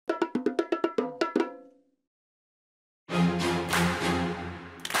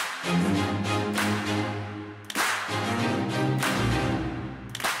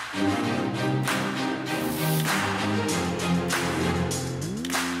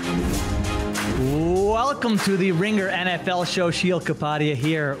Welcome to the Ringer NFL show. Sheil Kapadia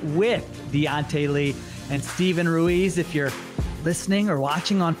here with Diante Lee and Steven Ruiz. If you're listening or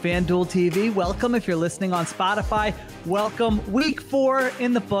watching on FanDuel TV, welcome. If you're listening on Spotify, welcome. Week 4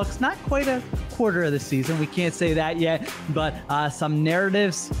 in the books. Not quite a quarter of the season. We can't say that yet, but some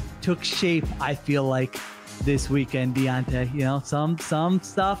narratives took shape, I feel like, this weekend, Diante. You know, some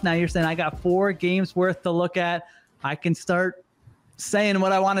stuff. Now you're saying I got 4 games worth to look at. I can start saying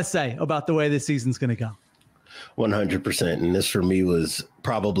what I want to say about the way this season's going to go. 100%. And this for me was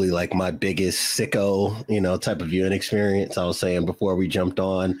probably like my biggest sicko, type of viewing experience. I was saying before we jumped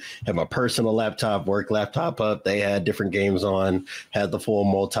on, had my personal laptop, work laptop up. They had different games on, had the full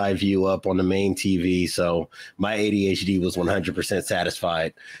multi-view up on the main TV. So my ADHD was 100%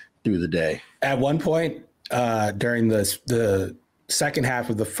 satisfied through the day. At one point during the second half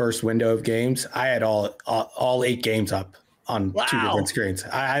of the first window of games, I had all 8 games up on 2 different screens.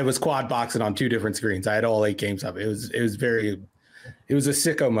 I was quad boxing on 2 different screens. I had all 8 games up. It was a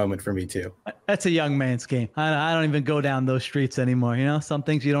sicko moment for me too. That's a young man's game. I don't even go down those streets anymore. Some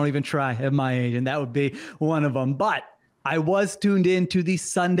things you don't even try at my age, and that would be one of them. But I was tuned in to the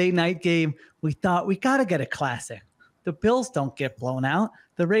Sunday night game. We thought we got to get a classic. The Bills don't get blown out.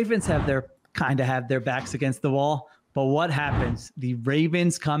 The Ravens have their backs against the wall. But what happens? The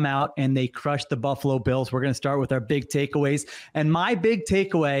Ravens come out and they crush the Buffalo Bills. We're going to start with our big takeaways. And my big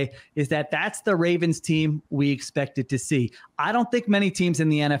takeaway is that that's the Ravens team we expected to see. I don't think many teams in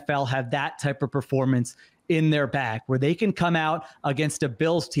the NFL have that type of performance in their bag where they can come out against a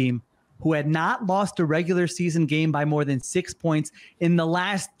Bills team who had not lost a regular season game by more than 6 points in the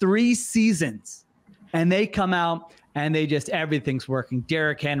last 3 seasons. And they come out and everything's working.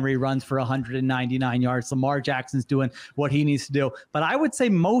 Derrick Henry runs for 199 yards. Lamar Jackson's doing what he needs to do. But I would say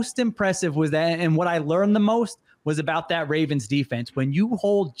most impressive was that, and what I learned the most was about that Ravens defense. When you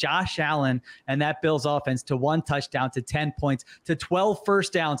hold Josh Allen and that Bills offense to 1 touchdown, to 10 points, to 12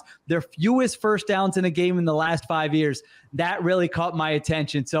 first downs, their fewest first downs in a game in the last 5 years, that really caught my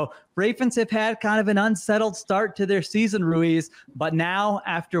attention. So Ravens have had kind of an unsettled start to their season, Ruiz, but now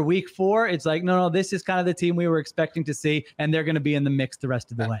after week 4, it's like, no, this is kind of the team we were expecting to see, and they're going to be in the mix the rest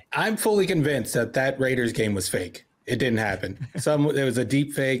of the way. I'm fully convinced that Raiders game was fake. It didn't happen. There was a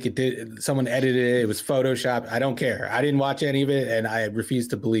deep fake. Someone edited it. It was Photoshopped. I don't care. I didn't watch any of it, and I refuse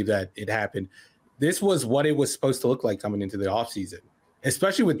to believe that it happened. This was what it was supposed to look like coming into the offseason,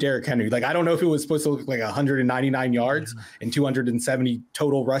 especially with Derrick Henry. Like, I don't know if it was supposed to look like 199 yards and 270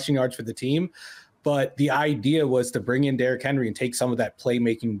 total rushing yards for the team, but the idea was to bring in Derrick Henry and take some of that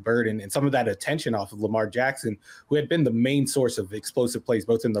playmaking burden and some of that attention off of Lamar Jackson, who had been the main source of explosive plays,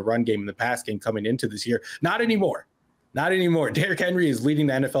 both in the run game and the pass game coming into this year. Not anymore. Derrick Henry is leading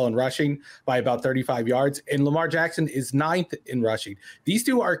the NFL in rushing by about 35 yards, and Lamar Jackson is 9th in rushing. These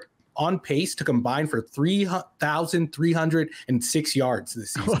two are on pace to combine for 3,306 yards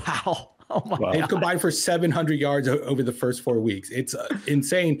this season. Wow. Oh my God. They've combined for 700 yards over the first 4 weeks. It's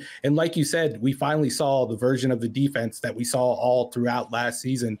insane. And like you said, we finally saw the version of the defense that we saw all throughout last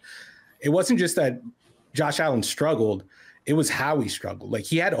season. It wasn't just that Josh Allen struggled. It was how he struggled. Like,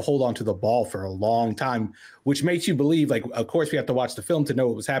 he had to hold on to the ball for a long time, which makes you believe, like, of course we have to watch the film to know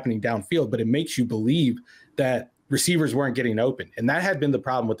what was happening downfield, but it makes you believe that receivers weren't getting open. And that had been the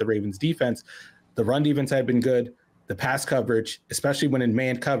problem with the Ravens defense. The run defense had been good. The pass coverage, especially when in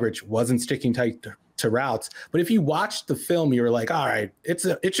man coverage, wasn't sticking tight to routes. But if you watched the film, you were like, all right, it's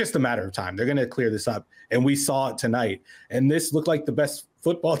just a matter of time. They're going to clear this up. And we saw it tonight. And this looked like the best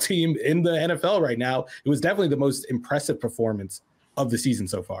football team in the NFL right now. It was definitely the most impressive performance of the season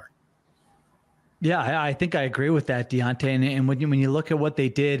so far. Yeah, I think I agree with that, Diante. And when you look at what they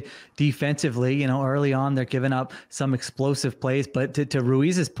did defensively, early on, they're giving up some explosive plays. But to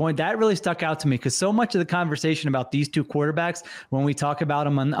Ruiz's point, that really stuck out to me, because so much of the conversation about these two quarterbacks, when we talk about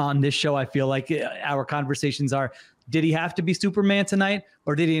them on this show, I feel like our conversations are, did he have to be Superman tonight,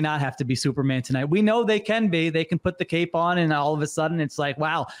 or did he not have to be Superman tonight? We know they can be. They can put the cape on, and all of a sudden it's like,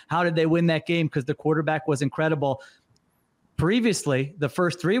 wow, how did they win that game? Because the quarterback was incredible. Previously, the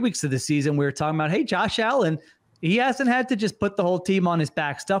first 3 weeks of the season, we were talking about, hey, Josh Allen, he hasn't had to just put the whole team on his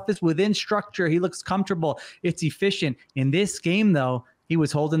back. Stuff is within structure. He looks comfortable. It's efficient. In this game, though, he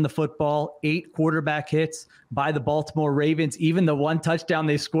was holding the football, 8 quarterback hits by the Baltimore Ravens. Even the 1 touchdown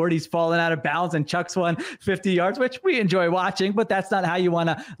they scored, he's falling out of bounds and chucks one 50 yards, which we enjoy watching, but that's not how you want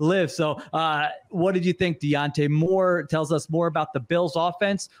to live. So what did you think, Diante? Tells us more about the Bills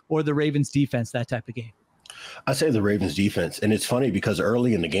offense or the Ravens defense, that type of game? I say the Ravens defense. And it's funny because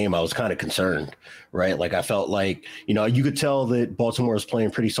early in the game, I was kind of concerned, right? Like I felt like, you could tell that Baltimore was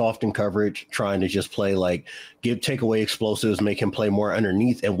playing pretty soft in coverage, trying to just play like take away explosives, make him play more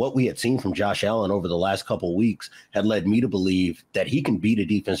underneath. And what we had seen from Josh Allen over the last couple of weeks had led me to believe that he can beat a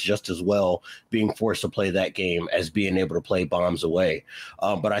defense just as well being forced to play that game as being able to play bombs away.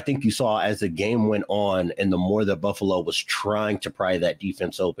 But I think you saw as the game went on and the more that Buffalo was trying to pry that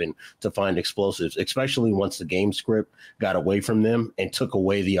defense open to find explosives, especially once the game script got away from them and took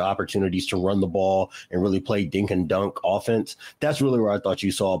away the opportunities to run the ball and really play dink and dunk offense. That's really where I thought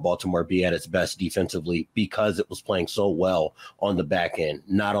you saw Baltimore be at its best defensively because it was playing so well on the back end,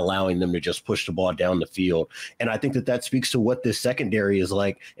 not allowing them to just push the ball down the field. And I think that speaks to what this secondary is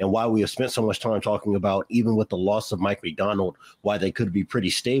like and why we have spent so much time talking about, even with the loss of Mike McDonald, why they could be pretty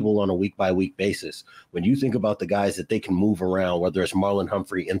stable on a week-by-week basis. When you think about the guys that they can move around, whether it's Marlon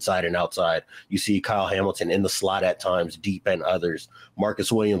Humphrey inside and outside, you see Kyle Hamilton in the slot at times, deep and others.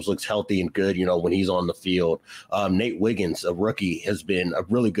 Marcus Williams looks healthy and good, when he's on the field. Nate Wiggins, a rookie, has been a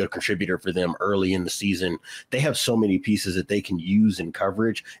really good contributor for them early in the season. They have so many pieces that they can use in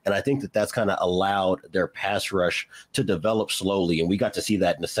coverage, and I think that that's kind of allowed their pass rush to develop slowly, and we got to see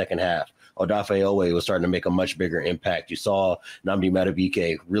that in the second half. Odafe Owe was starting to make a much bigger impact. You saw Nnamdi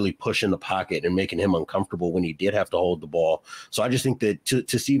Madubuike really pushing the pocket and making him uncomfortable when he did have to hold the ball. So I just think that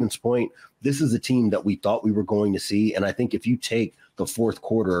to Steven's point, this is a team that we thought we were going to see. And I think if you take the fourth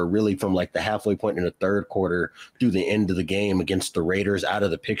quarter, really from like the halfway point in the third quarter through the end of the game against the Raiders out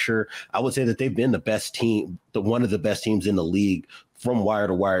of the picture, I would say that they've been the best team, one of the best teams in the league from wire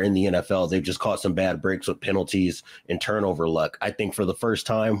to wire in the NFL. They've just caught some bad breaks with penalties and turnover luck. I think for the first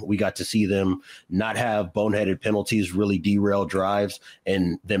time, we got to see them not have boneheaded penalties really derail drives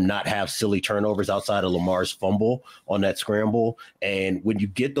and them not have silly turnovers outside of Lamar's fumble on that scramble. And when you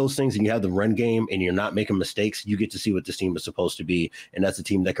get those things and you have the run game and you're not making mistakes, you get to see what this team is supposed to be. And that's a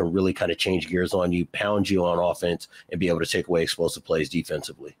team that can really kind of change gears on you, pound you on offense, and be able to take away explosive plays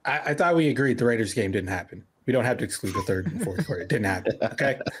defensively. I thought we agreed the Raiders game didn't happen. We don't have to exclude the third and fourth quarter. It didn't happen.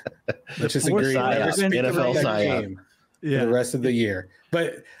 Okay. Let's just agree. Never speak about that game for the rest of the year.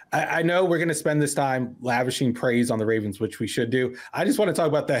 But I know we're going to spend this time lavishing praise on the Ravens, which we should do. I just want to talk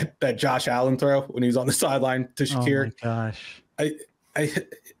about that Josh Allen throw when he was on the sideline to Shakir. Oh my gosh. I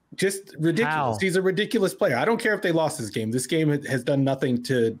just ridiculous. How? He's a ridiculous player. I don't care if they lost this game. This game has done nothing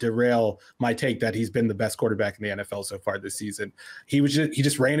to derail my take that he's been the best quarterback in the NFL so far this season. He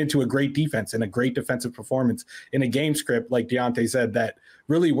just ran into a great defense and a great defensive performance in a game script, like Diante said, that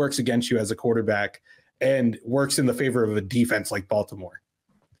really works against you as a quarterback and works in the favor of a defense like Baltimore.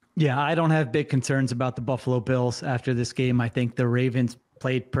 Yeah, I don't have big concerns about the Buffalo Bills after this game. I think the Ravens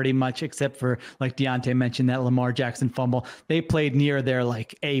played pretty much, except for, like Diante mentioned, that Lamar Jackson fumble. They played near their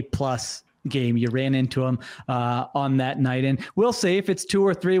like A+ game. You ran into him on that night. And we'll see if it's 2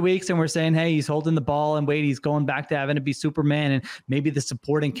 or 3 weeks and we're saying, hey, he's holding the ball and wait, he's going back to having to be Superman and maybe the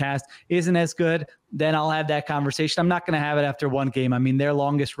supporting cast isn't as good, then I'll have that conversation. I'm not going to have it after one game. I mean, their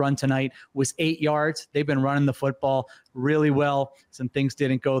longest run tonight was 8 yards. They've been running the football really well. Some things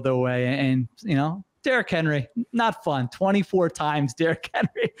didn't go their way. And, Derrick Henry, not fun. 24 times Derrick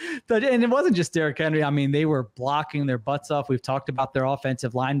Henry. And it wasn't just Derrick Henry. I mean, they were blocking their butts off. We've talked about their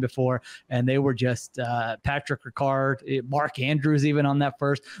offensive line before, and they were just Patrick Ricard, Mark Andrews, even on that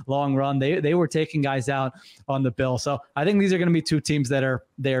first long run. They were taking guys out on the Bills. So I think these are going to be two teams that are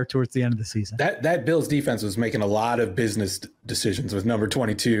there towards the end of the season. That Bills defense was making a lot of business decisions with number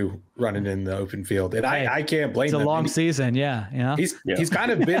 22 running in the open field. And I can't blame them. It's a long season. Yeah. He's kind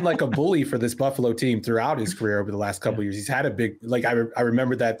of been like a bully for this Buffalo team throughout his career over the last couple of years. He's had a big, like I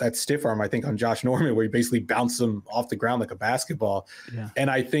remember that stiff arm, I think, on Josh Norman, where he basically bounced him off the ground like a basketball. Yeah. And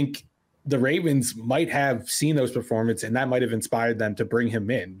I think the Ravens might have seen those performances, and that might have inspired them to bring him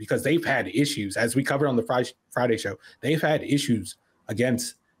in, because they've had issues, as we covered on the Friday show. They've had issues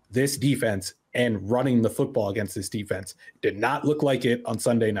against this defense and running the football against this defense. Did not look like it on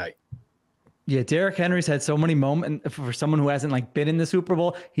Sunday night. Yeah, Derrick Henry's had so many moments. For someone who hasn't been in the Super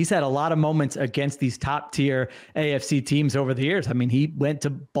Bowl, he's had a lot of moments against these top tier AFC teams over the years. I mean, he went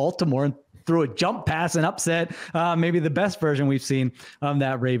to Baltimore and threw a jump pass and upset maybe the best version we've seen of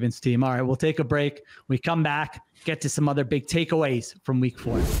that Ravens team. All right, we'll take a break. We come back, get to some other big takeaways from Week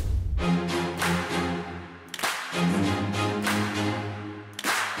 4.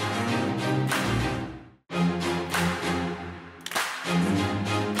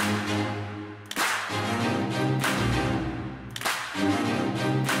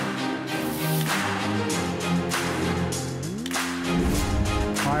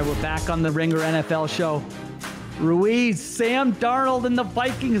 We're back on the Ringer NFL show. Ruiz, Sam Darnold, and the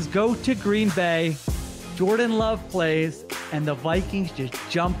Vikings go to Green Bay Jordan Love plays and the Vikings just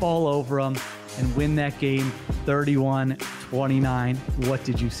jump all over him and win that game 31-29. What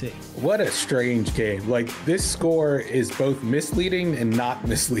did you see? What a strange game. Like, this score is both misleading and not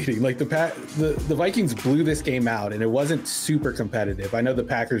misleading. Like, the Vikings blew this game out and it wasn't super competitive. I know the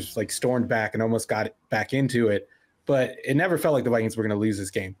Packers like stormed back and almost got back into it, but it never felt like the Vikings were going to lose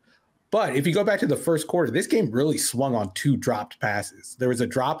this game. But if you go back to the first quarter, this game really swung on two dropped passes. There was a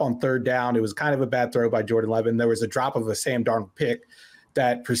drop on third down. It was kind of a bad throw by Jordan Love. There was a drop of a Sam Darnold pick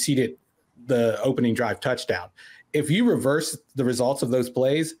that preceded the opening drive touchdown. If you reverse the results of those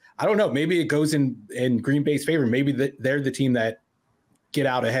plays, I don't know, maybe it goes in Green Bay's favor. Maybe they're the team that get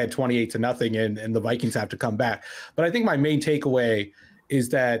out ahead 28-0 and the Vikings have to come back. But I think my main takeaway is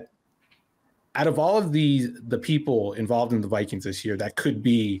that out of all of the people involved in the Vikings this year that could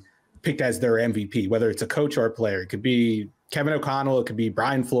be picked as their MVP, whether it's a coach or a player, it could be Kevin O'Connell, it could be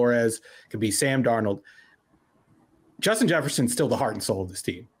Brian Flores, it could be Sam Darnold. Justin Jefferson's still the heart and soul of this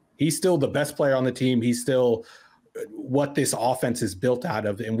team. He's still the best player on the team. He's still what this offense is built out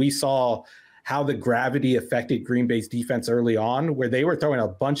of. And we saw how the gravity affected Green Bay's defense early on, where they were throwing a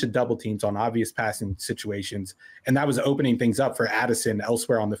bunch of double teams on obvious passing situations. And that was opening things up for Addison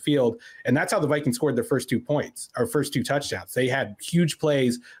elsewhere on the field. And that's how the Vikings scored their first 2 points, or first 2 touchdowns. They had huge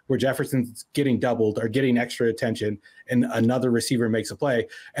plays where Jefferson's getting doubled or getting extra attention and another receiver makes a play.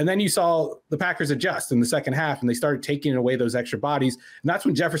 And then you saw the Packers adjust in the second half and they started taking away those extra bodies. And that's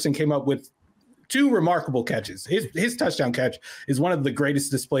when Jefferson came up with 2 remarkable catches. His touchdown catch is one of the greatest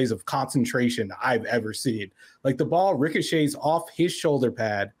displays of concentration I've ever seen. Like, the ball ricochets off his shoulder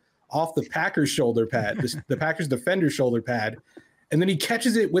pad, off the Packers shoulder pad, the Packers defender's shoulder pad, and then he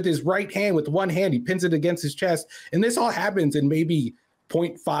catches it with his right hand. With one hand, he pins it against his chest. And this all happens in maybe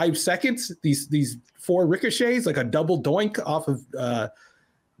 0.5 seconds. These 4 ricochets, like a double doink off of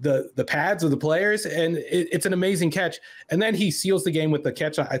the pads of the players, and it's an amazing catch. And then he seals the game with the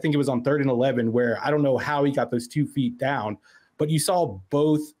catch. I think it was on 3rd and 11, where I don't know how he got those 2 feet down, but you saw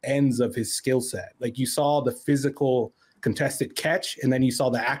both ends of his skill set. Like, you saw the physical contested catch, and then you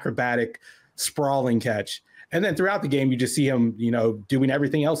saw the acrobatic sprawling catch. And then throughout the game, you just see him, doing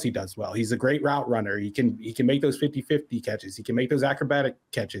everything else he does well. He's a great route runner. He can make those 50-50 catches. He can make those acrobatic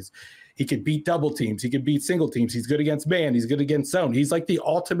catches. He could beat double teams. He could beat single teams. He's good against man. He's good against zone. He's like the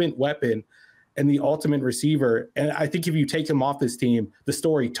ultimate weapon and the ultimate receiver. And I think if you take him off this team, the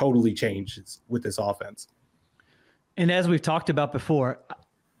story totally changes with this offense. And as we've talked about before,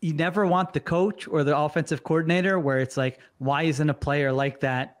 you never want the coach or the offensive coordinator where it's like, why isn't a player like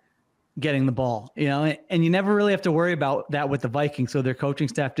that getting the ball, and you never really have to worry about that with the Vikings. So their coaching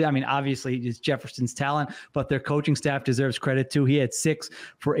staff, I mean, obviously it's Jefferson's talent, but their coaching staff deserves credit too. He had 6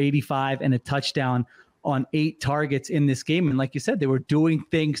 for 85 and a touchdown on 8 targets in this game. And like you said, they were doing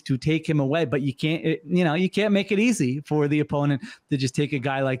things to take him away, but you can't make it easy for the opponent to just take a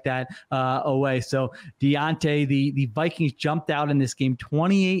guy like that away. So Diante, the Vikings jumped out in this game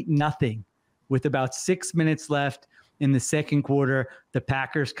 28-0 with about 6 minutes left. In the second quarter, the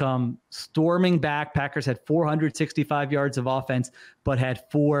Packers come storming back. Packers had 465 yards of offense, but had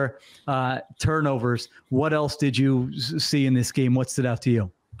 4 turnovers. What else did you see in this game? What stood out to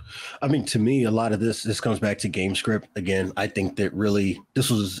you? I mean, to me, a lot of this comes back to game script. Again, I think that really this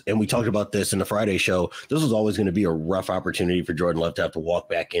was, and we talked about this in the Friday show, this was always going to be a rough opportunity for Jordan Love to have to walk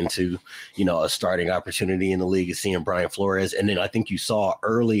back into, a starting opportunity in the league, seeing Brian Flores. And then I think you saw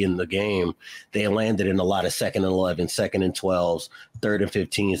early in the game, they landed in a lot of 2nd and 11, 2nd and 12s, 3rd and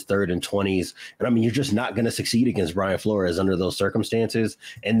 15s, 3rd and 20s. And I mean, you're just not going to succeed against Brian Flores under those circumstances.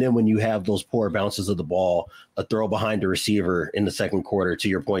 And then when you have those poor bounces of the ball, a throw behind the receiver in the second quarter, to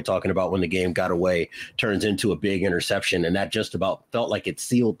your point, talking about when the game got away, turns into a big interception. And that just about felt like it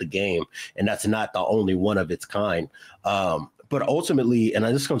sealed the game. And that's not the only one of its kind. But ultimately, and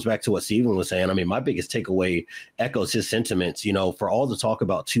this comes back to what Steven was saying, I mean, my biggest takeaway echoes his sentiments, for all the talk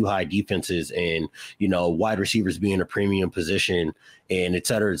about too high defenses and, wide receivers being a premium position and et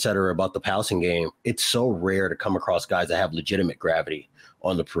cetera, about the passing game. It's so rare to come across guys that have legitimate gravity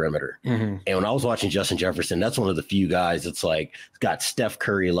on the perimeter. Mm-hmm. And when I was watching Justin Jefferson, that's one of the few guys that's like got Steph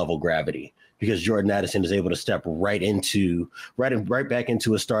Curry level gravity, because Jordan Addison is able to step right back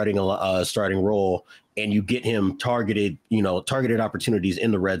into a starting role, and you get him targeted opportunities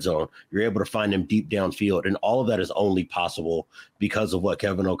in the red zone. You're able to find him deep downfield, and all of that is only possible because of what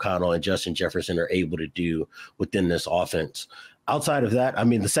Kevin O'Connell and Justin Jefferson are able to do within this offense. outside of that, I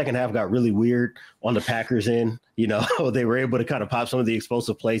mean, the second half got really weird on the Packers end. You know, they were able to kind of pop some of the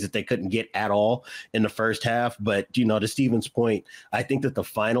explosive plays that they couldn't get at all in the first half. But, you know, to Steven's point, I think that the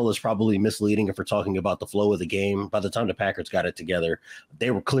final is probably misleading if we're talking about the flow of the game. By the time the Packers got it together,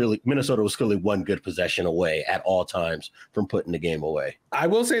 Minnesota was clearly one good possession away at all times from putting the game away. I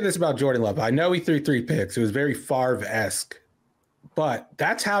will say this about Jordan Love. I know he threw 3 picks. It was very Favre-esque. But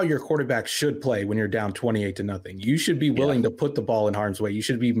that's how your quarterback should play when you're down 28-0. You should be willing to put the ball in harm's way. You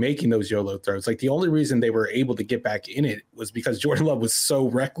should be making those YOLO throws. Like, the only reason they were able to get back in it was because Jordan Love was so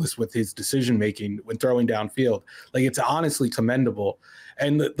reckless with his decision-making when throwing downfield. Like, it's honestly commendable.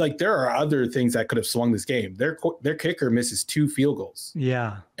 And like, there are other things that could have swung this game. Their kicker misses 2 field goals.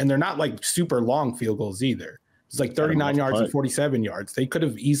 Yeah. And they're not like super long field goals either. It's like 39 yards and 47 yards. They could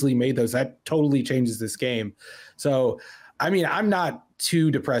have easily made those. That totally changes this game. So, I mean, I'm not too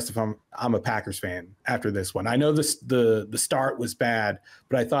depressed if I'm a Packers fan after this one. I know the start was bad,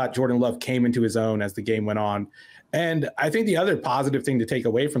 but I thought Jordan Love came into his own as the game went on. And I think the other positive thing to take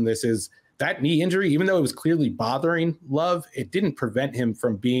away from this is that knee injury, even though it was clearly bothering Love, it didn't prevent him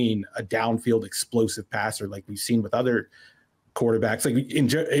from being a downfield explosive passer like we've seen with other quarterbacks. Like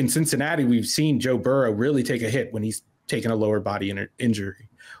in Cincinnati, we've seen Joe Burrow really take a hit when he's taken a lower body injury.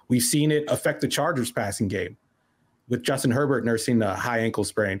 We've seen it affect the Chargers passing game, with Justin Herbert nursing a high ankle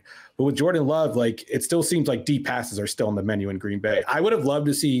sprain. But with Jordan Love, like, it still seems like deep passes are still on the menu in Green Bay. I would have loved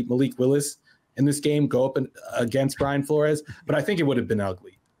to see Malik Willis in this game go up against Brian Flores, but I think it would have been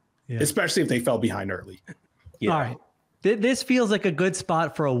ugly, especially if they fell behind early. All right. This feels like a good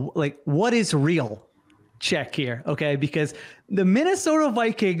spot for what is real check here, okay? Because the Minnesota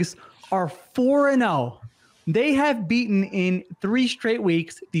Vikings are 4-0. They have beaten in 3 straight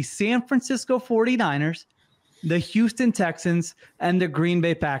weeks the San Francisco 49ers, the Houston Texans, and the Green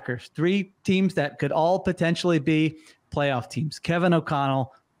Bay Packers. 3 teams that could all potentially be playoff teams. Kevin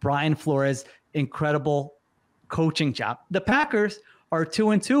O'Connell, Brian Flores, incredible coaching job. The Packers are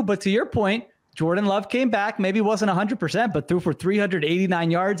 2-2, but to your point, Jordan Love came back, maybe wasn't 100%, but threw for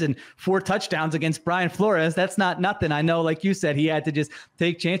 389 yards and 4 touchdowns against Brian Flores. That's not nothing. I know, like you said, he had to just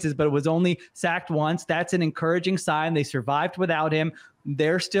take chances, but it was only sacked once. That's an encouraging sign. They survived without him.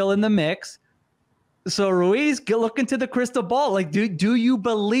 They're still in the mix. So Ruiz, look into the crystal ball. Like, do you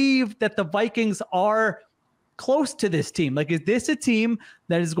believe that the Vikings are close to this team? Like, is this a team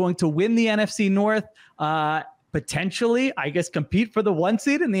that is going to win the NFC North? Potentially, I guess, compete for the 1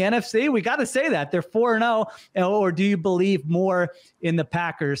 seed in the NFC. We got to say that they're 4-0. Or do you believe more in the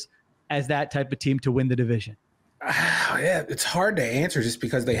Packers as that type of team to win the division? Yeah, it's hard to answer just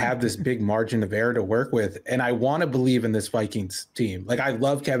because they have this big margin of error to work with. And I want to believe in this Vikings team. Like, I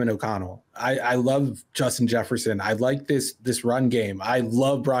love Kevin O'Connell. I love Justin Jefferson. I like this run game. I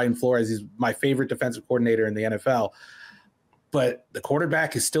love Brian Flores. He's my favorite defensive coordinator in the NFL. But the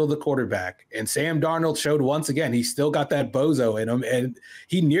quarterback is still the quarterback. And Sam Darnold showed once again, he's still got that bozo in him. And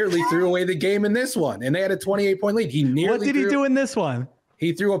he nearly threw away the game in this one. And they had a 28-point lead. What did he do in this one?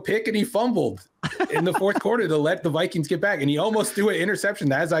 He threw a pick and he fumbled in the fourth quarter to let the Vikings get back. And he almost threw an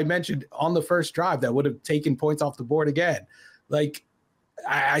interception, as I mentioned, on the first drive that would have taken points off the board again. Like,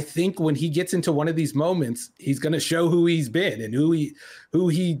 I think when he gets into one of these moments, he's going to show who he's been and who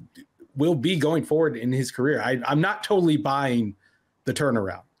he will be going forward in his career. I'm not totally buying the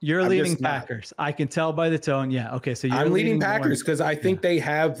turnaround. You're leading Packers. I can tell by the tone. Yeah. Okay. So I'm leading Packers because I think they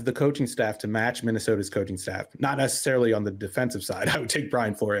have the coaching staff to match Minnesota's coaching staff. Not necessarily on the defensive side. I would take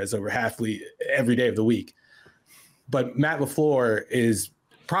Brian Flores over Halfley every day of the week. But Matt LaFleur is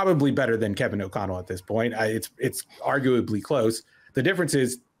probably better than Kevin O'Connell at this point. It's arguably close. The difference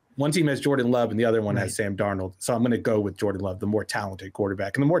is one team has Jordan Love and the other one has Sam Darnold. So I'm going to go with Jordan Love, the more talented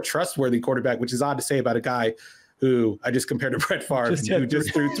quarterback and the more trustworthy quarterback, which is odd to say about a guy who I just compared to Brett Favre, who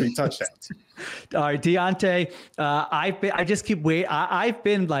just threw 3 touchdowns. All right, Diante, I've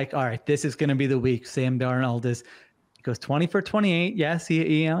been like, all right, this is going to be the week. Sam Darnold goes 20 for 28. Yes,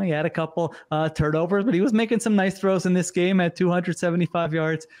 he had a couple turnovers, but he was making some nice throws in this game at 275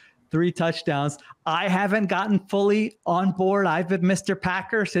 yards. 3 touchdowns. I haven't gotten fully on board. I've been Mr.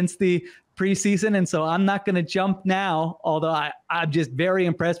 Packer since the preseason, and so I'm not going to jump now, although I'm just very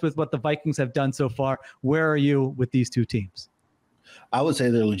impressed with what the Vikings have done so far. Where are you with these 2 teams? I would say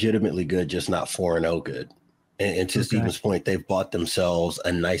they're legitimately good, just not 4-0 good. And to Steven's point, they've bought themselves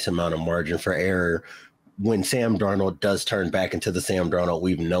a nice amount of margin for error when Sam Darnold does turn back into the Sam Darnold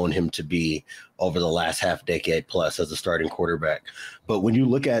we've known him to be over the last half decade plus as a starting quarterback. But when you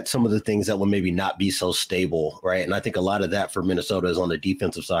look at some of the things that will maybe not be so stable, right? And I think a lot of that for Minnesota is on the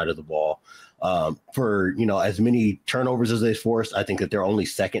defensive side of the ball. For, as many turnovers as they forced, I think that they're only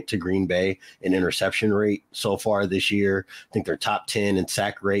second to Green Bay in interception rate so far this year. I think they're top 10 in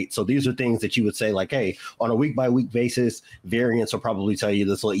sack rate. So these are things that you would say like, hey, on a week by week basis, variance will probably tell you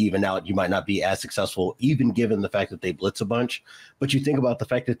this will even out. You might not be as successful, even given the fact that they blitz a bunch. But you think about the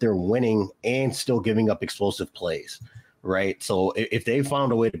fact that they're winning and still giving up explosive plays. Right. So if they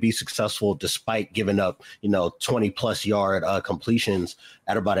found a way to be successful despite giving up, 20 plus yard completions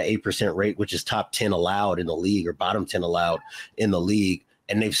at about an 8% rate, which is top 10 allowed in the league or bottom 10 allowed in the league,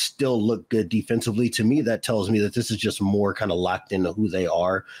 and they've still looked good defensively, to me, that tells me that this is just more kind of locked into who they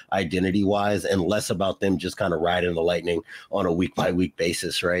are identity wise and less about them just kind of riding the lightning on a week by week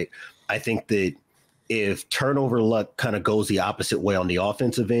basis. Right. I think that if turnover luck kind of goes the opposite way on the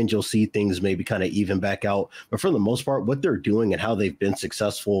offensive end, you'll see things maybe kind of even back out. But for the most part, what they're doing and how they've been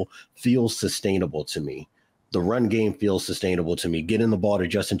successful feels sustainable to me. The run game feels sustainable to me. Getting the ball to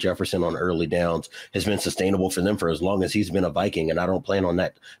Justin Jefferson on early downs has been sustainable for them for as long as he's been a Viking. And I don't plan on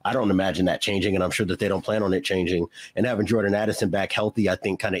that. I don't imagine that changing. And I'm sure that they don't plan on it changing. And having Jordan Addison back healthy, I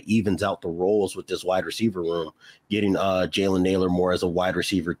think kind of evens out the roles with this wide receiver room, getting Jalen Naylor more as a wide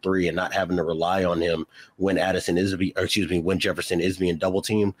receiver 3 and not having to rely on him when when Jefferson is being double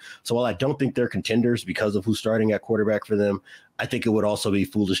teamed. So while I don't think they're contenders because of who's starting at quarterback for them, I think it would also be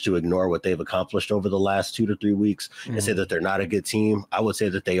foolish to ignore what they've accomplished over the last 2 to 3 weeks and say that they're not a good team. I would say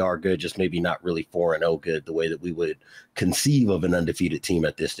that they are good, just maybe not really 4-0 good the way that we would conceive of an undefeated team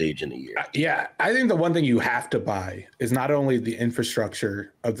at this stage in the year. Yeah, I think the one thing you have to buy is not only the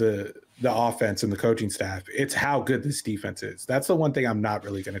infrastructure of the offense and the coaching staff, it's how good this defense is. That's the one thing I'm not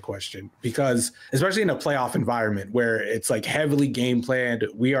really going to question, because especially in a playoff environment where it's like heavily game planned,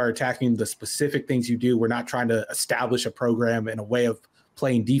 we are attacking the specific things you do. We're not trying to establish a program and a way of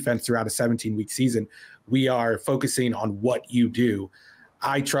playing defense throughout a 17-week season. We are focusing on what you do.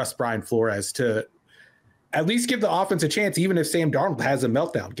 I trust Brian Flores to at least give the offense a chance, even if Sam Darnold has a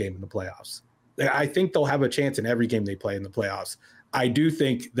meltdown game in the playoffs. I think they'll have a chance in every game they play in the playoffs. I do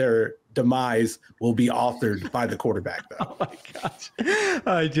think their demise will be authored by the quarterback, though. Oh, my gosh.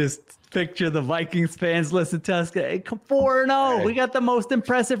 I just picture the Vikings fans listen to us. 4-0. Hey. We got the most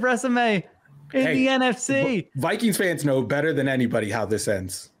impressive resume in the NFC. Vikings fans know better than anybody how this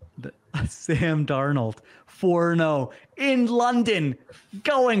ends. Sam Darnold, 4-0 in London,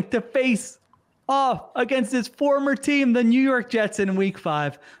 going to face off against his former team, the New York Jets, in Week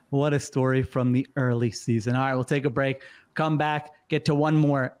 5. What a story from the early season. All right, we'll take a break, come back, get to one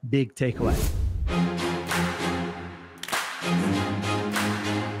more big takeaway.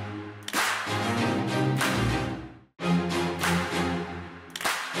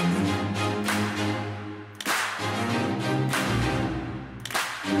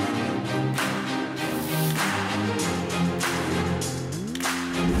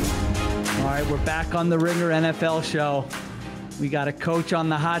 We're back on the Ringer NFL show. We got a coach on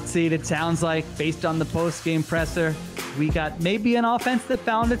the hot seat, it sounds like, based on the post-game presser. We got maybe an offense that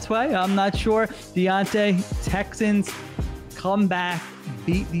found its way. I'm not sure. Diante, Texans come back,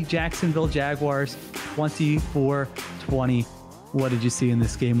 beat the Jacksonville Jaguars 24-20. What did you see in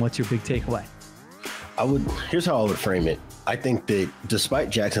this game? What's your big takeaway? Here's how I would frame it. I think that despite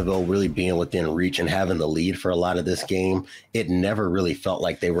Jacksonville really being within reach and having the lead for a lot of this game, it never really felt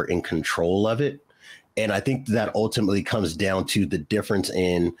like they were in control of it. And I think that ultimately comes down to the difference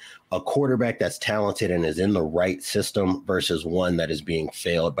in a quarterback that's talented and is in the right system versus one that is being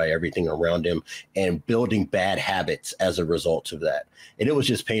failed by everything around him and building bad habits as a result of that. And it was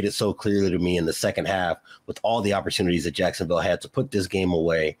just painted so clearly to me in the second half with all the opportunities that Jacksonville had to put this game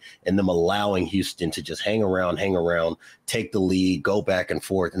away and them allowing Houston to just hang around, take the lead, go back and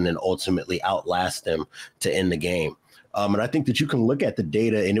forth, and then ultimately outlast them to end the game. And I think that you can look at the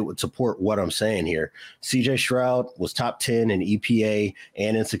data and it would support what I'm saying here. CJ Stroud was top 10 in EPA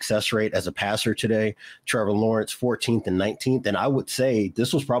and in success rate as a passer today. Trevor Lawrence, 14th and 19th. And I would say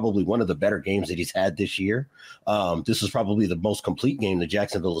this was probably one of the better games that he's had this year. This is probably the most complete game that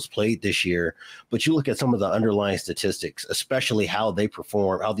Jacksonville has played this year. But you look at some of the underlying statistics, especially how they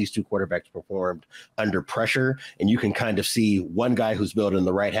perform, how these two quarterbacks performed under pressure. And you can kind of see one guy who's building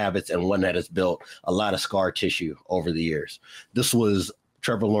the right habits and one that has built a lot of scar tissue over the years. This was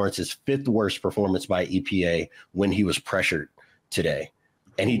Trevor Lawrence's 5th worst performance by EPA when he was pressured today.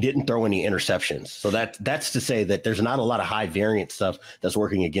 and he didn't throw any interceptions. So that's to say that there's not a lot of high variance stuff that's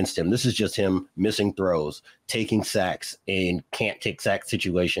working against him. This is just him missing throws, taking sacks and can't take sack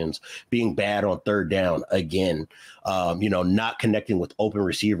situations, being bad on third down again, not connecting with open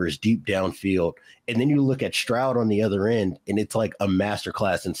receivers deep downfield. And then you look at Stroud on the other end, and it's like a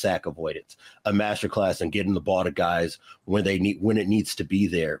masterclass in sack avoidance, a masterclass in getting the ball to guys when it needs to be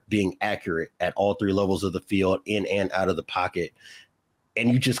there, being accurate at all three levels of the field, in and out of the pocket. And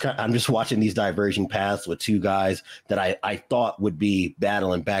I'm just watching these diverging paths with two guys that I thought would be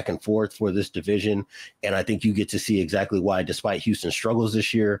battling back and forth for this division. And I think you get to see exactly why, despite Houston's struggles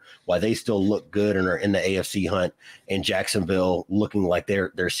this year, why they still look good and are in the AFC hunt, and Jacksonville looking like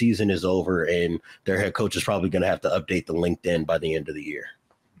their season is over and their head coach is probably going to have to update the LinkedIn by the end of the year.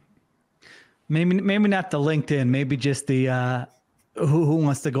 Maybe not the LinkedIn, maybe just the who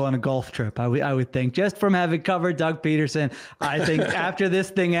wants to go on a golf trip? I would think, just from having covered Doug Peterson. I think after this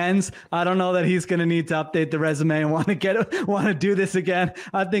thing ends, I don't know that he's going to need to update the resume and want to do this again.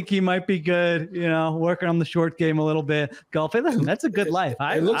 I think he might be good, working on the short game a little bit. Golfing, listen, that's a good life.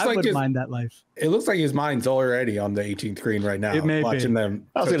 I wouldn't mind that life. It looks like his mind's already on the 18th green right now. It may watching be. Them.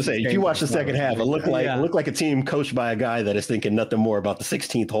 I was going to say, if you watch the second half, it looked like a team coached by a guy that is thinking nothing more about the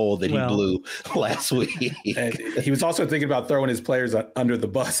 16th hole that he blew last week. And he was also thinking about throwing his players under the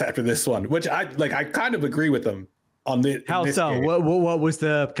bus after this one, which I kind of agree with him on the. How so? Game. What was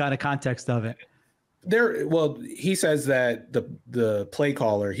the kind of context of it? He says that the play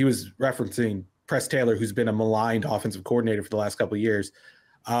caller, he was referencing Press Taylor, who's been a maligned offensive coordinator for the last couple of years.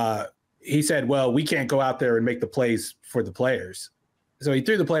 He said, well, we can't go out there and make the plays for the players. So he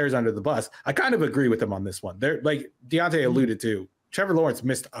threw the players under the bus. I kind of agree with him on this one. They're like Diante alluded to, Trevor Lawrence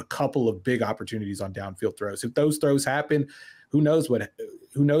missed a couple of big opportunities on downfield throws. If those throws happen, who knows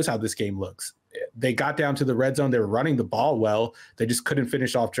how this game looks. They got down to the red zone. They were running the ball well. They just couldn't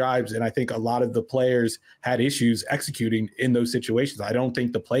finish off drives. And I think a lot of the players had issues executing in those situations. I don't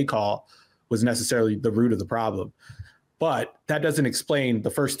think the play call was necessarily the root of the problem. But that doesn't explain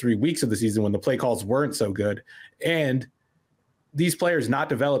the first 3 weeks of the season when the play calls weren't so good. And these players not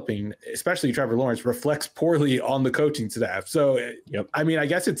developing, especially Trevor Lawrence, reflects poorly on the coaching staff. So, I mean, I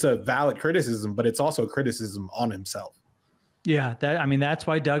guess it's a valid criticism, but it's also a criticism on himself. Yeah, that's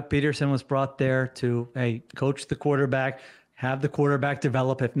why Doug Peterson was brought there to, coach the quarterback, have the quarterback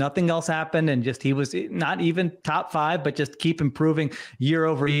develop. If nothing else happened and just he was not even top 5, but just keep improving year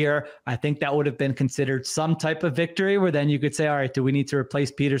over year, I think that would have been considered some type of victory where then you could say, all right, do we need to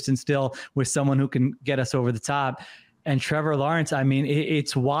replace Peterson still with someone who can get us over the top? And Trevor Lawrence, I mean,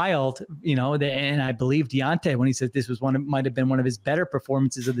 it's wild, and I believe Diante when he said this was might have been one of his better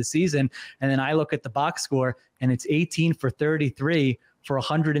performances of the season. And then I look at the box score and it's 18 for 33 for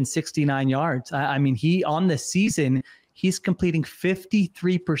 169 yards. I mean, on the season, he's completing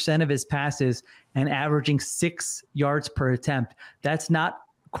 53% of his passes and averaging 6 yards per attempt. That's not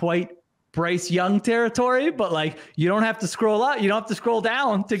quite Bryce Young territory, but you don't have to scroll up. You don't have to scroll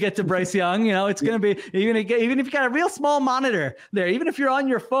down to get to Bryce Young. It's going to be, even if you got a real small monitor there, even if you're on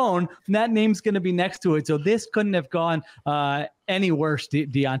your phone, that name's going to be next to it. So this couldn't have gone any worse,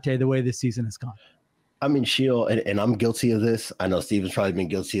 Diante, the way this season has gone. I mean, Sheil, and I'm guilty of this. I know Steven's probably been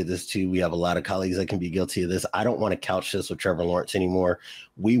guilty of this too. We have a lot of colleagues that can be guilty of this. I don't want to couch this with Trevor Lawrence anymore.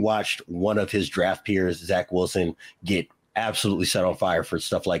 We watched one of his draft peers, Zach Wilson, get absolutely set on fire for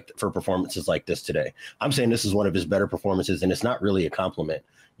performances like this today. I'm saying this is one of his better performances, and it's not really a compliment.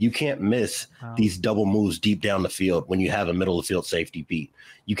 You can't miss these double moves deep down the field when you have a middle of the field safety beat.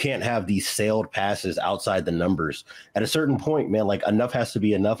 You can't have these sailed passes outside the numbers. At a certain point, man, enough has to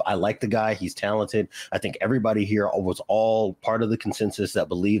be enough. I like the guy. He's talented. I think everybody here was all part of the consensus that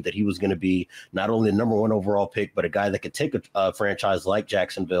believed that he was going to be not only the number 1 overall pick, but a guy that could take a franchise like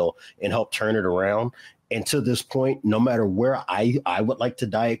Jacksonville and help turn it around. And to this point, no matter where I would like to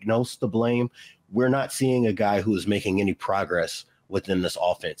diagnose the blame, we're not seeing a guy who is making any progress within this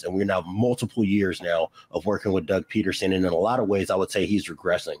offense. And we're now multiple years now of working with Doug Peterson. And in a lot of ways, I would say he's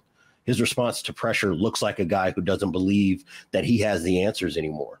regressing. His response to pressure looks like a guy who doesn't believe that he has the answers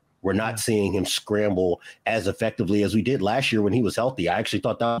anymore. We're not seeing him scramble as effectively as we did last year when he was healthy. I actually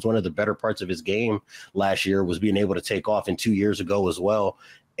thought that was one of the better parts of his game last year, was being able to take off, and 2 years ago as well.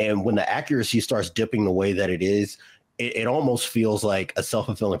 And when the accuracy starts dipping the way that it is, it almost feels like a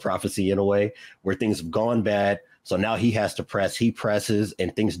self-fulfilling prophecy in a way, where things have gone bad. So now he has to press, he presses,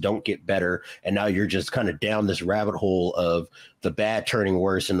 and things don't get better. And now you're just kind of down this rabbit hole of the bad turning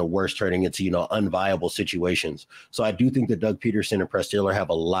worse and the worst turning into, unviable situations. So I do think that Doug Peterson and Press Taylor have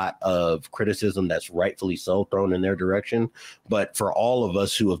a lot of criticism that's rightfully so thrown in their direction. But for all of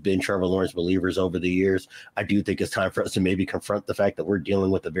us who have been Trevor Lawrence believers over the years, I do think it's time for us to maybe confront the fact that we're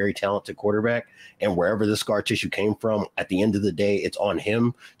dealing with a very talented quarterback, and wherever the scar tissue came from, at the end of the day, it's on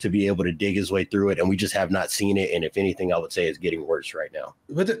him to be able to dig his way through it. And we just have not seen it. And if anything, I would say it's getting worse right now.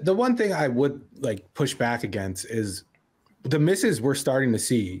 But the one thing I would push back against is the misses we're starting to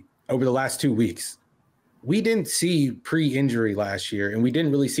see over the last 2 weeks. We didn't see pre-injury last year, and we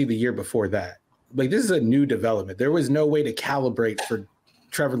didn't really see the year before that. This is a new development. There was no way to calibrate for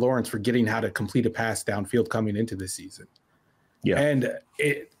Trevor Lawrence forgetting how to complete a pass downfield coming into this season. Yeah. And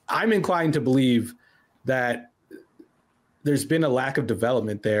I'm inclined to believe that there's been a lack of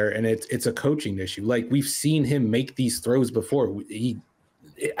development there, and it's a coaching issue. We've seen him make these throws before.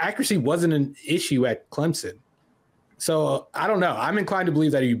 Accuracy wasn't an issue at Clemson. So I don't know. I'm inclined to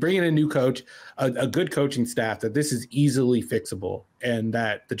believe that if you bring in a new coach, a good coaching staff, that this is easily fixable, and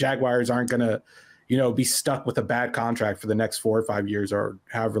that the Jaguars aren't going to, be stuck with a bad contract for the next 4 or 5 years or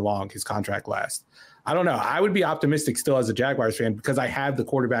however long his contract lasts. I don't know. I would be optimistic still as a Jaguars fan because I have the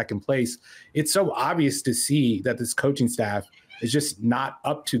quarterback in place. It's so obvious to see that this coaching staff is just not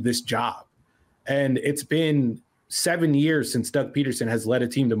up to this job. And it's been 7 years since Doug Peterson has led a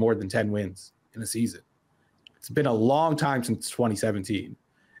team to more than 10 wins in a season. It's been a long time since 2017.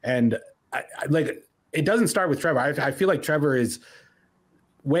 And it doesn't start with Trevor. I feel like Trevor is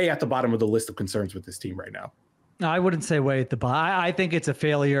way at the bottom of the list of concerns with this team right now. No, I wouldn't say way at the bottom. I think it's a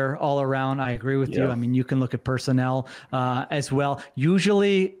failure all around. I agree with you. I mean, you can look at personnel as well.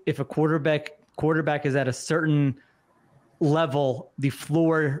 Usually if a quarterback is at a certain level, the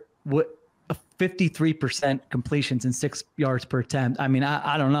floor would 53% completions and 6 yards per attempt. I mean,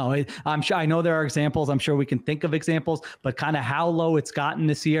 I don't know. I'm sure, I know there are examples. I'm sure we can think of examples, but kind of how low it's gotten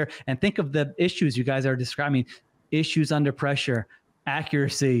this year. And think of the issues you guys are describing: issues under pressure,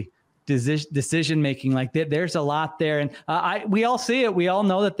 accuracy, decision-making. There's a lot there. And we all see it. We all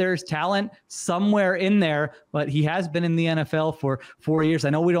know that there's talent somewhere in there, but he has been in the NFL for 4 years.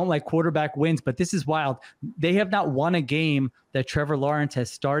 I know we don't like quarterback wins, but this is wild. They have not won a game that Trevor Lawrence has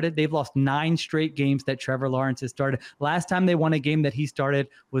started. They've lost 9 straight games that Trevor Lawrence has started. Last time they won a game that he started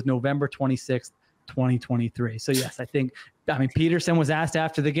was November 26th, 2023. So yes, Peterson was asked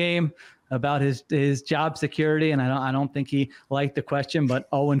after the game about his job security, and I don't think he liked the question,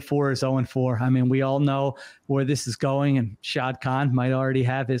 but 0-4 is 0-4. I mean, we all know where this is going, and Shad Khan might already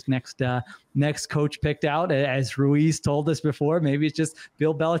have his next coach picked out. As Ruiz told us before, maybe it's just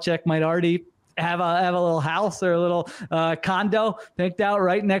Bill Belichick might already have a little house or a little condo picked out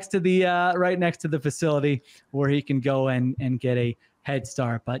right next to the facility where he can go and get a head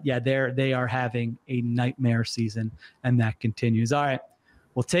start. But yeah, they are having a nightmare season, and that continues. All right,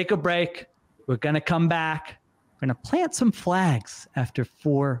 we'll take a break. We're going to come back. We're going to plant some flags after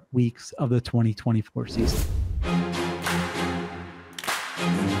 4 weeks of the 2024 season.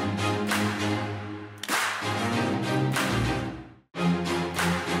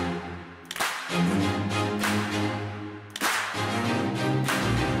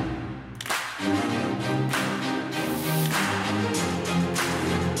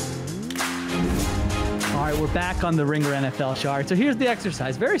 We're back on the Ringer NFL show. All right, so here's the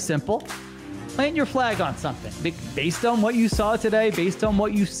exercise. Very simple. Plant your flag on something. Based on what you saw today, based on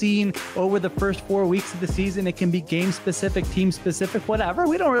what you've seen over the first 4 weeks of the season, it can be game-specific, team-specific, whatever.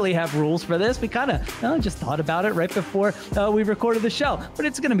 We don't really have rules for this. We kind of just thought about it right before we recorded the show. But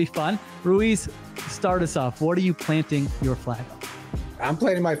it's going to be fun. Ruiz, start us off. What are you planting your flag on? I'm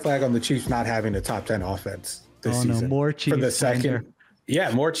planting my flag on the Chiefs not having a top 10 offense this season. No, more Chiefs for the second.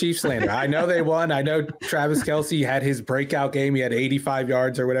 Yeah, more Chiefs slander. I know they won. I know Travis Kelce had his breakout game. He had 85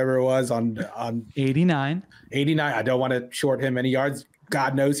 yards or whatever it was on 89. 89. I don't want to short him any yards.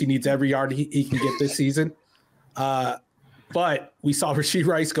 God knows he needs every yard he can get this season. But we saw Rashee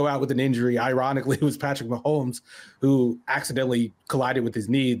Rice go out with an injury. Ironically, it was Patrick Mahomes who accidentally collided with his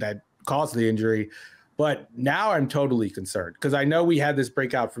knee that caused the injury. But now I'm totally concerned because I know we had this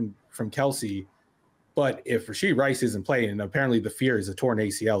breakout from Kelce. But if Rashee Rice isn't playing, and apparently the fear is a torn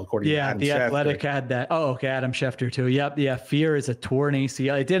ACL, according to Adam Schefter. Yeah, the Athletic had that. Oh, okay, Adam Schefter too. Yep, yeah, fear is a torn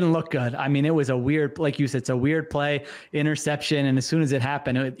ACL. It didn't look good. I mean, it was a weird, like you said, it's a weird play, interception, and as soon as it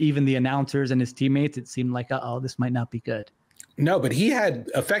happened, even the announcers and his teammates, it seemed like, this might not be good. No, but he had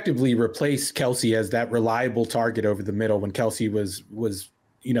effectively replaced Kelce as that reliable target over the middle when Kelce was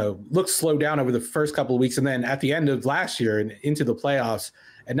looked slowed down over the first couple of weeks, and then at the end of last year and into the playoffs,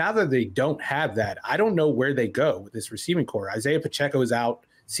 And now that they don't have that, I don't know where they go with this receiving core. Isaiah Pacheco is out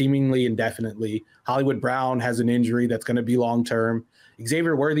seemingly indefinitely. Hollywood Brown has an injury that's going to be long-term.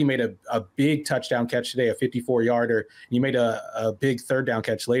 Xavier Worthy made a big touchdown catch today, a 54-yarder. And he made a big third down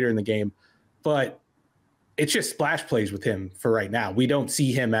catch later in the game. But it's just splash plays with him for right now. We don't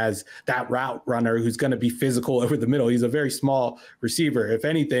see him as that route runner who's going to be physical over the middle. He's a very small receiver. If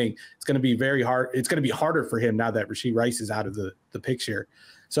anything, it's going to be very hard. It's going to be harder for him now that Rashee Rice is out of the picture.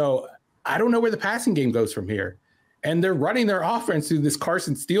 So I don't know where the passing game goes from here. And they're running their offense through this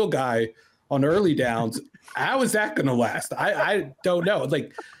Carson Steele guy on early downs. How is that going to last? I don't know.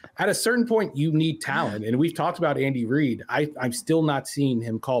 Like, at a certain point, you need talent. And we've talked about Andy Reid. I'm still not seeing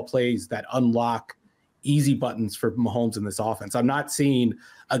him call plays that unlock easy buttons for Mahomes in this offense. I'm not seeing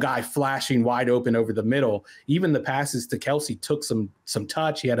a guy flashing wide open over the middle. Even the passes to Kelce took some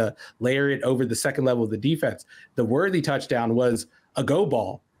touch. He had to layer it over the second level of the defense. The Worthy touchdown was a go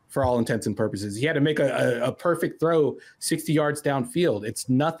ball for all intents and purposes. He had to make a perfect throw 60 yards downfield. It's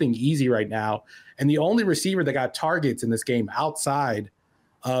nothing easy right now. And the only receiver that got targets in this game outside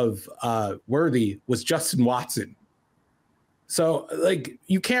of Worthy was Justin Watson. So, like,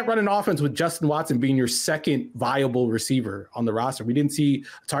 you can't run an offense with Justin Watson being your second viable receiver on the roster. We didn't see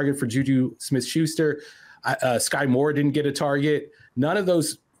a target for Juju Smith-Schuster. Sky Moore didn't get a target. None of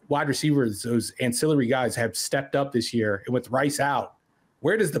those wide receivers, those ancillary guys, have stepped up this year. And with Rice out,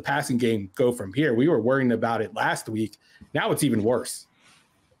 where does the passing game go from here? We were worrying about it last week. Now it's even worse.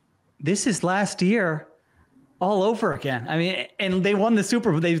 This is last year all over again. I mean, and they won the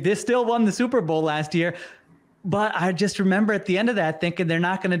Super Bowl. They still won the Super Bowl last year. But I just remember at the end of that thinking they're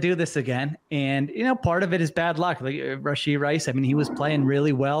not going to do this again. And, you know, part of it is bad luck. Like Rashee Rice, I mean, he was playing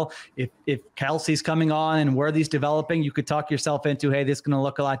really well. If Kelce's coming on and Worthy's developing, you could talk yourself into, hey, this is going to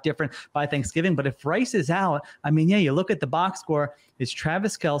look a lot different by Thanksgiving. But if Rice is out, I mean, yeah, you look at the box score, it's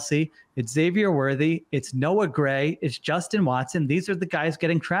Travis Kelce, it's Xavier Worthy, it's Noah Gray, it's Justin Watson. These are the guys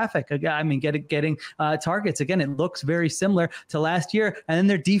getting traffic. I mean, getting targets. Again, it looks very similar to last year. And then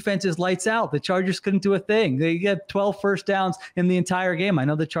their defense is lights out. The Chargers couldn't do a thing. They get 12 first downs in the entire game. I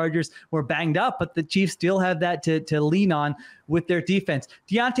know the Chargers were banged up, but the Chiefs still had that to lean on with their defense.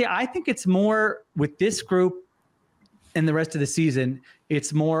 Diante, I think it's more with this group and the rest of the season,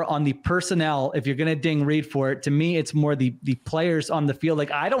 it's more on the personnel. If you're going to ding Reid for it, to me, it's more the players on the field.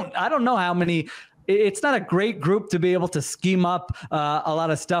 Like, I don't know how many. It's not a great group to be able to scheme up a lot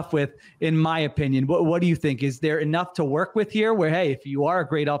of stuff with, in my opinion. What do you think? Is there enough to work with here where, hey, if you are a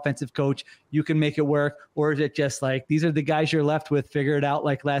great offensive coach, you can make it work? Or is it just like, these are the guys you're left with, figure it out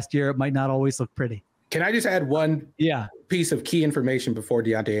like last year? It might not always look pretty. Can I just add one piece of key information before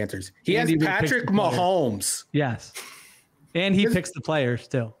Deontay answers? He has Patrick Mahomes. Yes. And he picks the players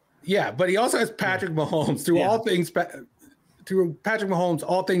too. Yeah, but he also has Patrick Mahomes. Through all things, through Patrick Mahomes,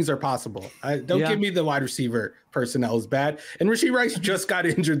 all things are possible. Don't give me the wide receiver personnel is bad. And Rashee Rice just got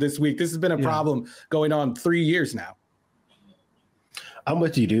injured this week. This has been a problem going on 3 years now. I'm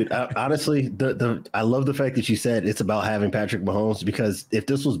with you, dude. Honestly, I love the fact that you said it's about having Patrick Mahomes, because if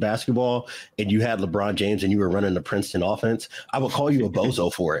this was basketball and you had LeBron James and you were running the Princeton offense, I would call you a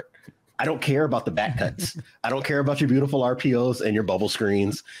bozo for it. I don't care about the back cuts. I don't care about your beautiful RPOs and your bubble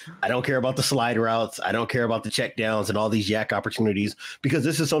screens. I don't care about the slide routes. I don't care about the check downs and all these yak opportunities, because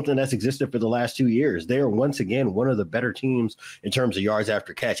this is something that's existed for the last 2 years. They are once again one of the better teams in terms of yards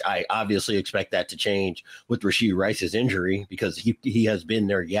after catch. I obviously expect that to change with Rashee Rice's injury, because he has been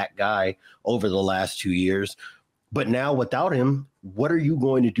their yak guy over the last 2 years. But now without him, what are you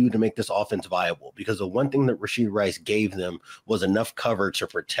going to do to make this offense viable? Because the one thing that Rashee Rice gave them was enough cover to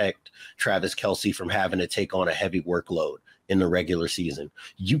protect Travis Kelce from having to take on a heavy workload in the regular season.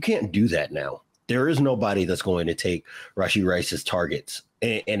 You can't do that now. There is nobody that's going to take Rashee Rice's targets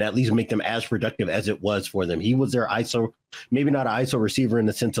and at least make them as productive as it was for them. He was their ISO, maybe not an ISO receiver in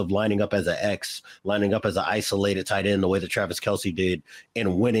the sense of lining up as an X, lining up as an isolated tight end the way that Travis Kelce did,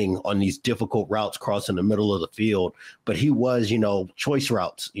 and winning on these difficult routes crossing the middle of the field. But he was, choice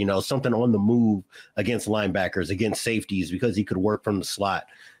routes, something on the move against linebackers, against safeties, because he could work from the slot.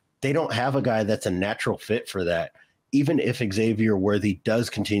 They don't have a guy that's a natural fit for that. Even if Xavier Worthy does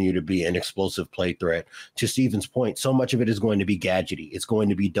continue to be an explosive play threat, to Steven's point, so much of it is going to be gadgety. It's going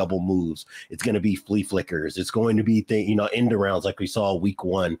to be double moves. It's going to be flea flickers. It's going to be end arounds like we saw week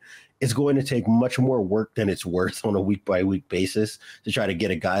one. It's going to take much more work than it's worth on a week by week basis to try to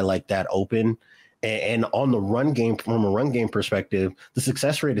get a guy like that open. And on the run game, from a run game perspective, the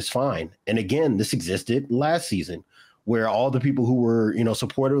success rate is fine. And again, this existed last season, where all the people who were,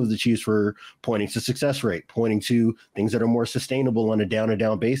 supportive of the Chiefs were pointing to success rate, pointing to things that are more sustainable on a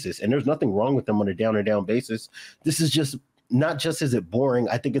down-and-down basis. And there's nothing wrong with them on a down-and-down basis. This is just, not just is it boring,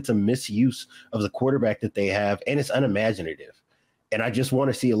 I think it's a misuse of the quarterback that they have, and it's unimaginative. And I just want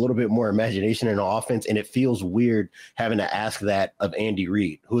to see a little bit more imagination in the offense. And it feels weird having to ask that of Andy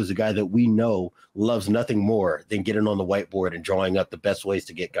Reid, who is a guy that we know loves nothing more than getting on the whiteboard and drawing up the best ways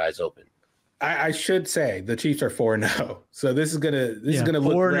to get guys open. I should say the Chiefs are 4-0. So this is gonna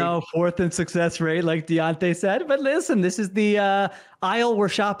look 4-0, fourth in success rate, like Diante said. But listen, this is the aisle we're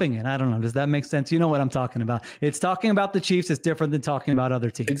shopping in. I don't know. Does that make sense? You know what I'm talking about. It's talking about the Chiefs. It's different than talking about other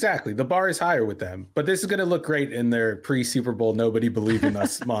teams. Exactly. The bar is higher with them. But this is going to look great in their pre-Super Bowl nobody believed in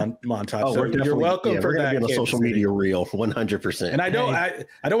us montage. Oh, so you're welcome for that. Be on a social media reel, 100%. And I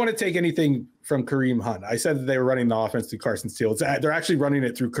don't want to take anything from Kareem Hunt. I said that they were running the offense through Carson Steele. They're actually running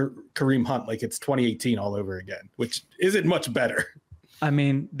it through Kareem Hunt like it's 2018 all over again, which isn't much better. I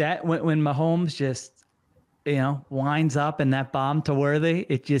mean, that when Mahomes just, winds up and that bomb to Worthy,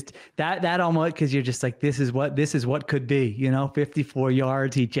 it just that almost, because you're just like, this is what could be, 54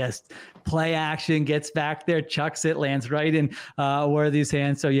 yards. He just play action, gets back there, chucks it, lands right in Worthy's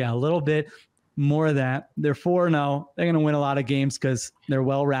hands. So yeah, a little bit more of that. They're 4-0. They're going to win a lot of games because they're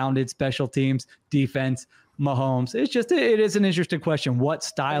well-rounded, special teams, defense, Mahomes. It is an interesting question. What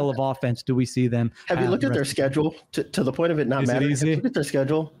style of offense do we see them? Have you looked at their schedule to the point of it not mattering? Look at their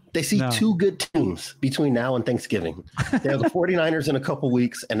schedule. They see two good teams between now and Thanksgiving. They have the 49ers in a couple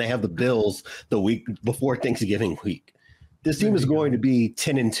weeks, and they have the Bills the week before Thanksgiving week. This team is going to be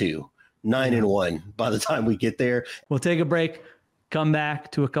 10-2, 9-1 by the time we get there. We'll take a break, come back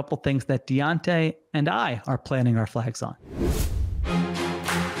to a couple things that Diante and I are planting our flags on.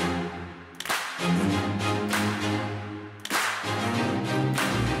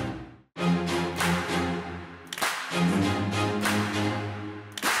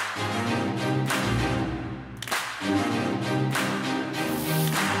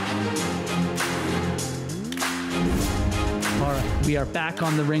 We are back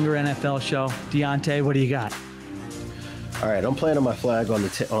on the Ringer NFL show. Diante, what do you got? All right, I'm planting my flag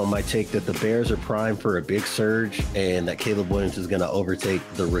on my take that the Bears are primed for a big surge and that Caleb Williams is going to overtake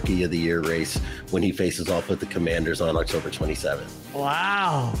the Rookie of the Year race when he faces off with the Commanders on October 27th.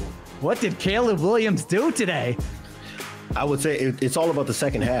 Wow. What did Caleb Williams do today? I would say it's all about the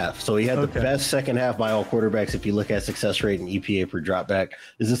second half. So he had the best second half by all quarterbacks. If you look at success rate and EPA per dropback,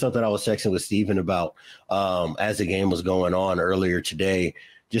 this is something I was texting with Steven about as the game was going on earlier today.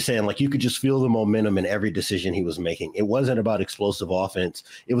 Just saying, like, you could just feel the momentum in every decision he was making. It wasn't about explosive offense.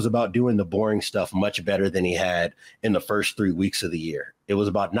 It was about doing the boring stuff much better than he had in the first 3 weeks of the year. It was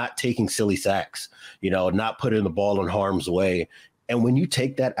about not taking silly sacks, not putting the ball in harm's way. And when you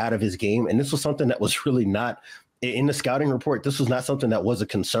take that out of his game, and this was something that was really not in the scouting report, this was not something that was a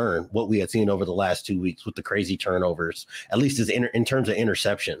concern, what we had seen over the last 2 weeks with the crazy turnovers, at least as in terms of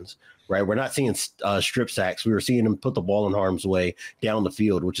interceptions, right? We're not seeing strip sacks. We were seeing him put the ball in harm's way down the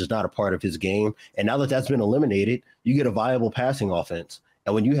field, which is not a part of his game. And now that that's been eliminated, you get a viable passing offense.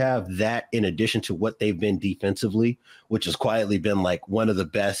 And when you have that in addition to what they've been defensively, which has quietly been like one of the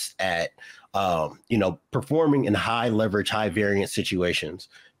best at, performing in high leverage, high variance situations,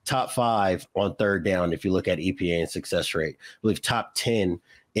 top 5 on third down, if you look at EPA and success rate, I believe top 10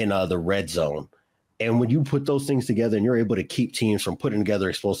 in the red zone. And when you put those things together and you're able to keep teams from putting together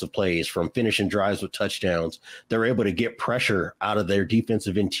explosive plays, from finishing drives with touchdowns, they're able to get pressure out of their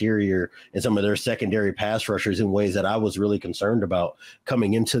defensive interior and some of their secondary pass rushers in ways that I was really concerned about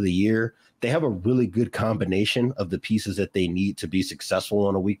coming into the year. They have a really good combination of the pieces that they need to be successful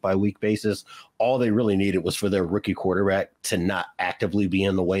on a week-by-week basis. All they really needed was for their rookie quarterback to not actively be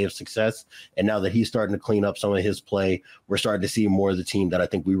in the way of success. And now that he's starting to clean up some of his play, we're starting to see more of the team that I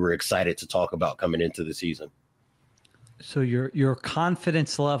think we were excited to talk about coming into the season. So your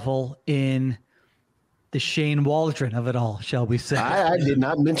confidence level in the Shane Waldron of it all, shall we say? I did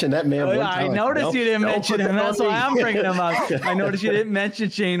not mention that man. I noticed you didn't mention him. That's why I'm bringing him up. I noticed you didn't mention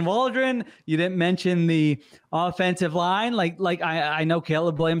Shane Waldron. You didn't mention the offensive line. Like I know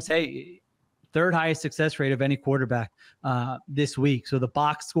Caleb Williams, third highest success rate of any quarterback this week. So the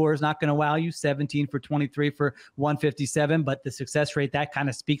box score is not going to wow you, 17 for 23 for 157, but the success rate, that kind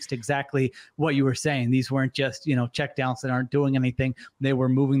of speaks to exactly what you were saying. These weren't just, check downs that aren't doing anything. They were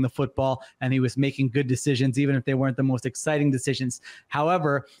moving the football and he was making good decisions, even if they weren't the most exciting decisions.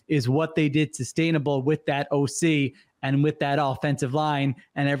 However, is what they did sustainable with that OC and with that offensive line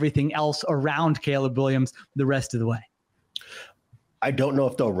and everything else around Caleb Williams the rest of the way? I don't know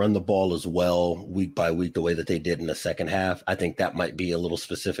if they'll run the ball as well week by week the way that they did in the second half. I think that might be a little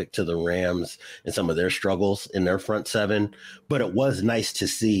specific to the Rams and some of their struggles in their front seven. But it was nice to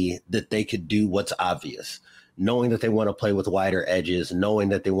see that they could do what's obvious. knowing that they want to play with wider edges, knowing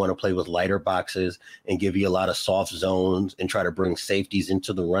that they want to play with lighter boxes and give you a lot of soft zones and try to bring safeties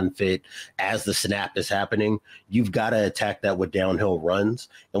into the run fit as the snap is happening, you've got to attack that with downhill runs.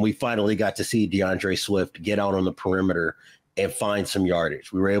 And we finally got to see DeAndre Swift get out on the perimeter and find some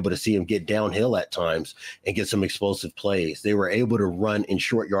yardage. We were able to see him get downhill at times and get some explosive plays. They were able to run in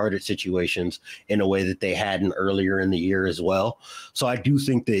short yardage situations in a way that they hadn't earlier in the year as well. So I do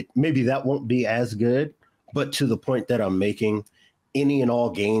think that maybe that won't be as good, but to the point that I'm making, any and all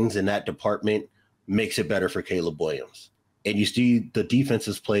gains in that department makes it better for Caleb Williams. And you see the defense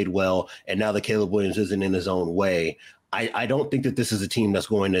has played well, and now that Caleb Williams isn't in his own way, I don't think that this is a team that's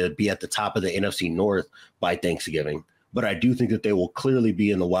going to be at the top of the NFC North by Thanksgiving. But I do think that they will clearly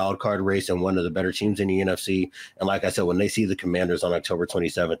be in the wild card race and one of the better teams in the NFC. And like I said, when they see the Commanders on October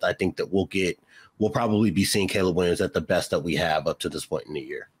 27th, I think that we'll probably be seeing Caleb Williams at the best that we have up to this point in the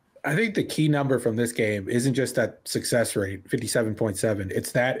year. I think the key number from this game isn't just that success rate, 57.7.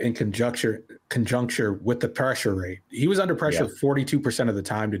 It's that in conjuncture with the pressure rate. He was under pressure 42% of the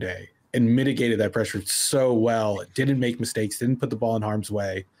time today and mitigated that pressure so well. Didn't make mistakes, didn't put the ball in harm's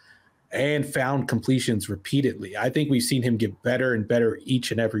way, and found completions repeatedly. I think we've seen him get better and better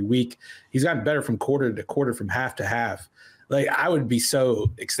each and every week. He's gotten better from quarter to quarter, from half to half. Like, I would be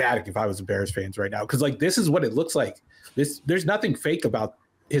so ecstatic if I was a Bears fans right now, because like this is what it looks like. There's nothing fake about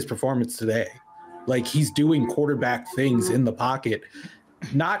his performance today. Like, he's doing quarterback things in the pocket,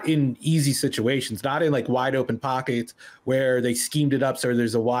 not in easy situations, not in like wide open pockets where they schemed it up so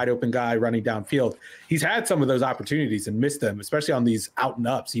there's a wide open guy running downfield. He's had some of those opportunities and missed them, especially on these out and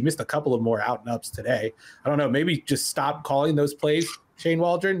ups. He missed a couple of more out and ups today. I don't know, maybe just stop calling those plays, Shane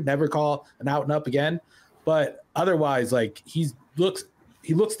Waldron, never call an out and up again. But otherwise, like, he looks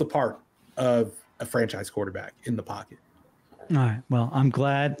the part of a franchise quarterback in the pocket. All right. Well, I'm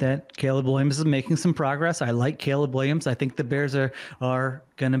glad that Caleb Williams is making some progress. I like Caleb Williams. I think the Bears are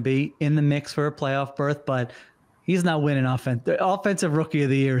going to be in the mix for a playoff berth, but he's not winning offense. The offensive rookie of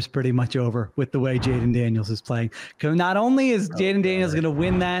the year is pretty much over with the way Jaden Daniels is playing. Not only is Jaden Daniels going to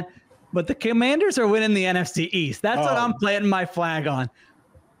win that, but the Commanders are winning the NFC East. That's what I'm planting my flag on.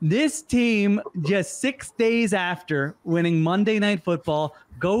 This team, just 6 days after winning Monday Night Football,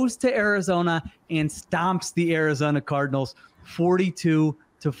 goes to Arizona and stomps the Arizona Cardinals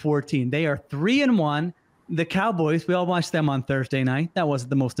 42-14. They are 3-1. The Cowboys, we all watched them on Thursday night. That wasn't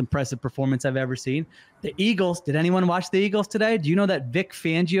the most impressive performance I've ever seen. The Eagles, did anyone watch the Eagles today? Do you know that Vic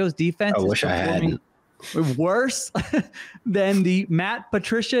Fangio's defense I wish I hadn't. Worse than the Matt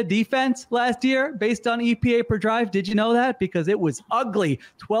Patricia defense last year based on EPA per drive? Did you know that? Because it was ugly.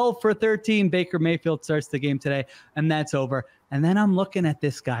 12 for 13. Baker Mayfield starts the game today, and that's over. And then I'm looking at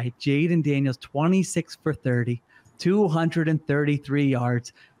this guy, Jaden Daniels, 26 for 30, 233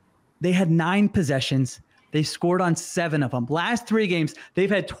 yards. They had 9 possessions. They scored on 7 of them. Last 3 games, they've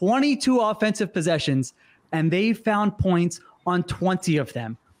had 22 offensive possessions, and they found points on 20 of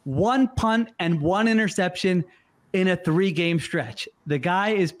them. 1 punt and 1 interception in a 3-game stretch. The guy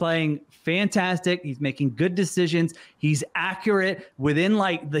is playing fantastic. He's making good decisions. He's accurate within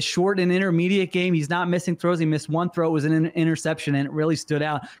like the short and intermediate game. He's not missing throws. He missed 1 throw. It was an interception, and it really stood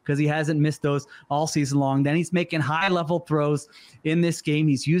out because he hasn't missed those all season long. Then he's making high-level throws in this game.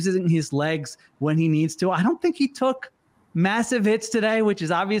 He's using his legs when he needs to. I don't think he took massive hits today, which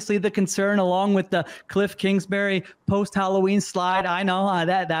is obviously the concern, along with the Cliff Kingsbury post-Halloween slide. I know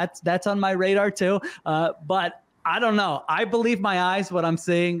that's on my radar too. But I don't know. I believe my eyes, what I'm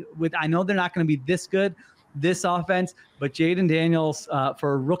seeing. I know they're not going to be this good, this offense, but Jaden Daniels,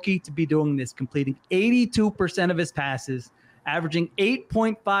 for a rookie to be doing this, completing 82% of his passes, averaging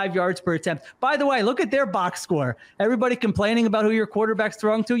 8.5 yards per attempt. By the way, look at their box score. Everybody complaining about who your quarterback's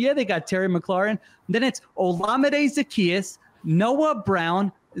throwing to. Yeah, they got Terry McLaurin. Then it's Olamide Zaccheaus, Noah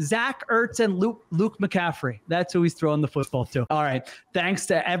Brown, Zach Ertz, and Luke McCaffrey. That's who he's throwing the football to. All right. Thanks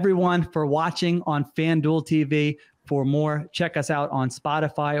to everyone for watching on FanDuel TV. For more, check us out on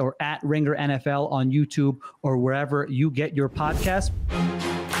Spotify or at Ringer NFL on YouTube or wherever you get your podcasts.